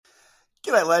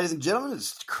G'day, ladies and gentlemen.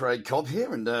 It's Craig Cobb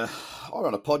here, and I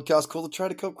run a podcast called the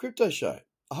Trader Cobb Crypto Show.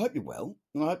 I hope you're well,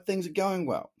 and I hope things are going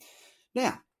well.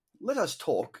 Now, let us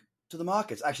talk to the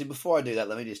markets. Actually, before I do that,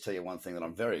 let me just tell you one thing that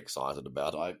I'm very excited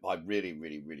about. I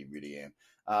really am.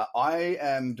 I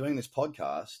am doing this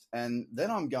podcast, and then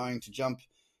I'm going to jump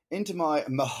into my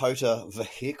Mahota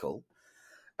vehicle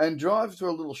and drive to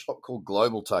a little shop called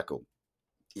Global Tackle.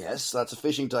 Yes, that's a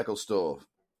fishing tackle store.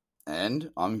 And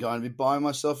I'm going to be buying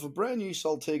myself a brand new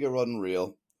Saltiga rod and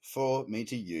reel for me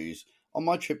to use on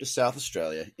my trip to South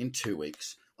Australia in 2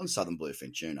 weeks on Southern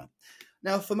Bluefin tuna.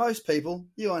 Now, for most people,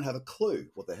 you won't have a clue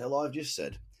what the hell I've just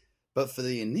said. But for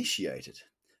the initiated,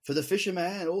 for the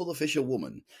fisherman or the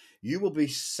fisherwoman, you will be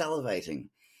salivating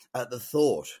at the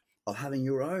thought of having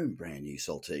your own brand new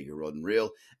Saltiga rod and reel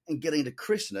and getting to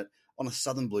christen it on a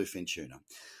Southern Bluefin tuna.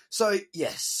 So,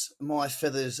 yes, my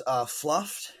feathers are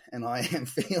fluffed and I am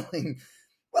I'm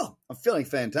feeling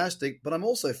fantastic, but I'm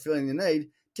also feeling the need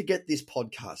to get this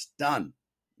podcast done.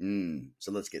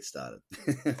 So let's get started.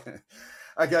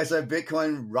 Okay, so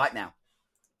Bitcoin right now,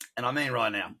 and I mean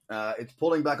right now, it's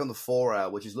pulling back on the 4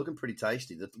 hour, which is looking pretty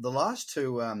tasty. The last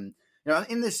two, in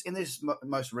this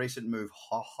most recent move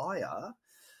higher,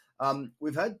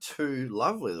 we've had two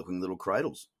lovely looking little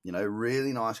cradles,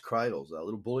 really nice cradles,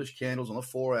 little bullish candles on the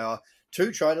 4 hour, two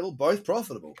tradable, both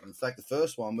profitable. In fact, the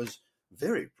first one was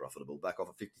very profitable back off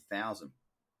of 50,000.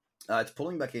 It's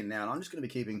pulling back in now, and I'm just going to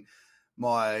be keeping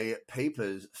my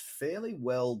peepers fairly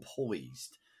well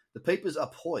poised. The peepers are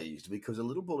poised because a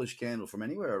little bullish candle from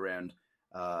anywhere around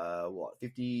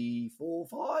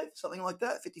 54.5, something like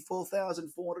that,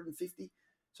 54,450.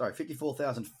 Sorry,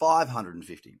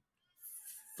 54,550.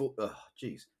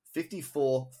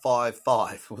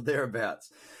 54.55 or thereabouts.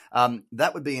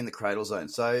 That would be in the cradle zone.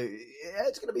 So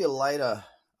it's going to be a later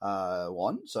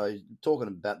one. So talking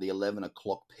about the 11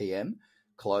 o'clock p.m.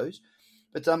 close.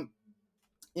 But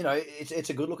it's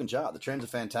a good looking chart. The trends are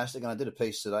fantastic, and I did a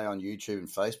piece today on YouTube and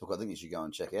Facebook. I think you should go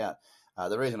and check out.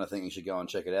 The reason I think you should go and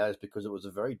check it out is because it was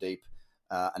a very deep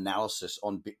analysis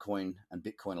on Bitcoin and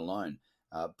Bitcoin alone.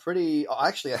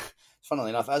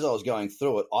 Funnily enough, as I was going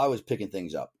through it, I was picking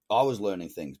things up. I was learning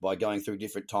things by going through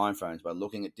different time frames, by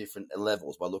looking at different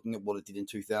levels, by looking at what it did in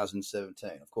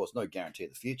 2017. Of course, no guarantee of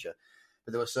the future,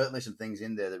 but there were certainly some things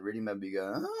in there that really made me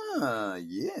go,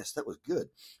 yes, that was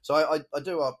good. So I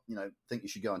do think you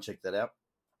should go and check that out.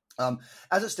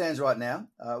 As it stands right now,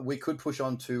 we could push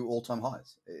on to all-time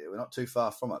highs. We're not too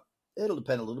far from it. It'll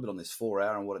depend a little bit on this 4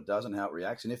 hour and what it does and how it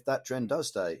reacts. And if that trend does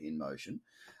stay in motion,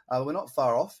 we're not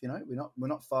far off. We're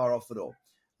not far off at all.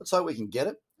 Let's hope we can get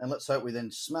it, and let's hope we then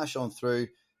smash on through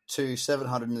to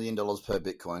 $700 million per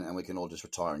Bitcoin, and we can all just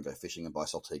retire and go fishing and buy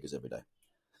Saltigas every day.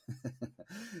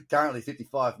 Currently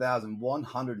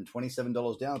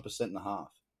 $55,127, down 1.5%.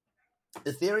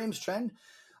 Ethereum's trend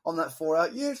on that 4 hour,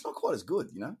 it's not quite as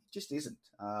good. It just isn't.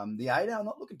 The 8 hour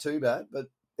not looking too bad, but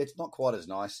it's not quite as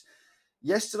nice.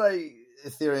 Yesterday,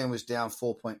 Ethereum was down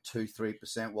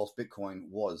 4.23%, whilst Bitcoin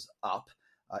was up.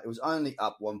 It was only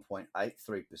up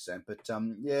 1.83%, but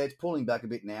it's pulling back a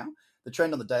bit now. The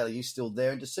trend on the daily is still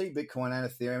there, and to see Bitcoin and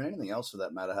Ethereum and anything else for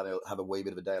that matter have a wee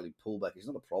bit of a daily pullback is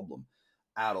not a problem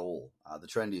at all. The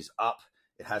trend is up.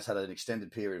 It has had an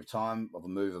extended period of time of a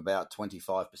move about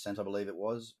 25%, I believe it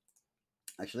was.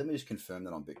 Actually, let me just confirm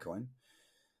that on Bitcoin.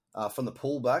 From the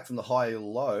pullback, from the high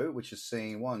low, which is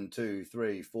seeing 1, 2,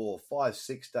 3, 4, 5,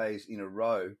 6 days in a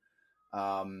row,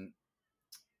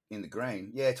 in the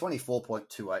green,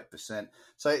 24.28%.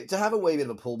 So to have a wee bit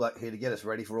of a pullback here to get us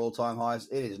ready for all-time highs,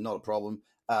 it is not a problem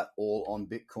at all on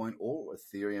Bitcoin or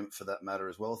Ethereum for that matter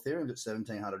as well. Ethereum's at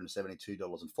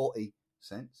 $1,772.40,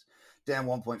 down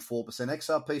 1.4%.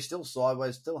 XRP still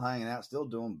sideways, still hanging out, still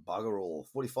doing bugger all,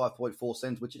 45.4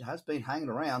 cents, which it has been hanging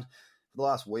around for the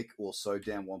last week or so,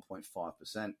 down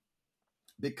 1.5%.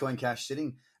 Bitcoin Cash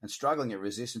sitting and struggling at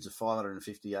resistance of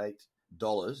 $558,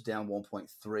 down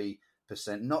 1.3%.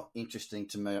 Not interesting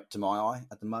to my eye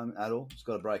at the moment at all. It's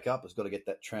got to break up. It's got to get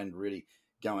that trend really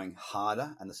going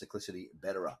harder and the cyclicity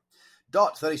betterer.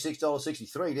 DOT,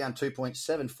 $36.63, down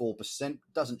 2.74%.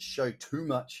 Doesn't show too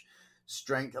much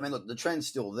strength. I mean, look, the trend's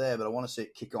still there, but I want to see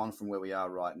it kick on from where we are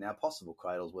right now. Possible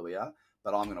cradles where we are,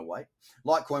 but I'm going to wait.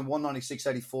 Litecoin,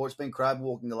 $196.84. It's been crab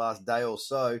walking the last day or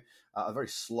so. A very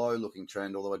slow-looking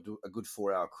trend, although a good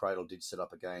 4 hour cradle did set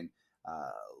up again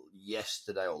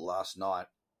yesterday or last night.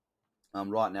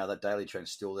 Right now, that daily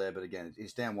trend's still there, but again,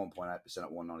 it's down 1.8% at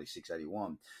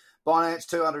 $196.81. Binance,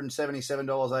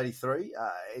 $277.83.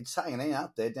 It's hanging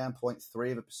out there, down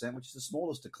 0.3%, which is the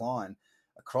smallest decline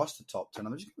across the top 10.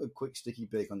 I'm just going to do a quick sticky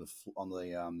peek on the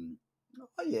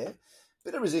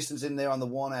Bit of resistance in there on the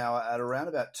 1 hour at around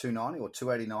about 290 or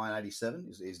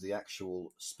 289.87 is the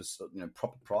actual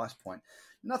proper price point.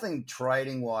 Nothing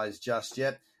trading wise just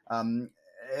yet.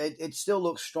 It still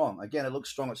looks strong. Again, it looks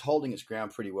strong. It's holding its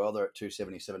ground pretty well. They're at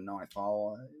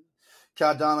 277.95.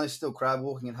 Cardano is still crab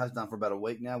walking. It has done for about a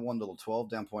week now. $1.12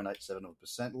 down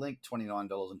 0.87%. Link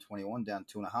 $29.21 down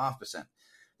 2.5%.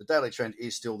 The daily trend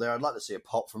is still there. I'd like to see a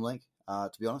pop from Link.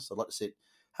 To be honest, I'd like to see it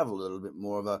have a little bit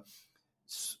more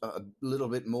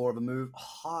of a move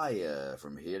higher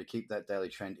from here to keep that daily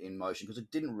trend in motion, because it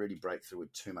didn't really break through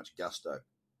with too much gusto.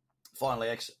 Finally,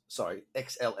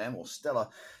 XLM or Stellar,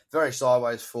 very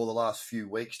sideways for the last few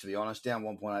weeks, to be honest, down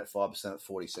 1.85% at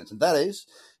 40 cents. And that is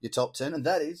your top 10, and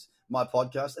that is my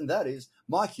podcast, and that is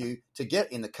my cue to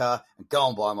get in the car and go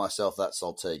and buy myself that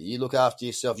Saltiga. You look after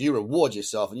yourself, you reward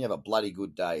yourself, and you have a bloody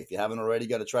good day. If you haven't already,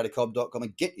 go to tradercobb.com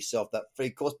and get yourself that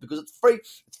free course, because it's free,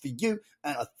 it's for you,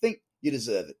 and I think you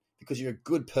deserve it because you're a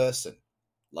good person.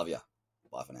 Love ya.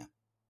 Bye for now.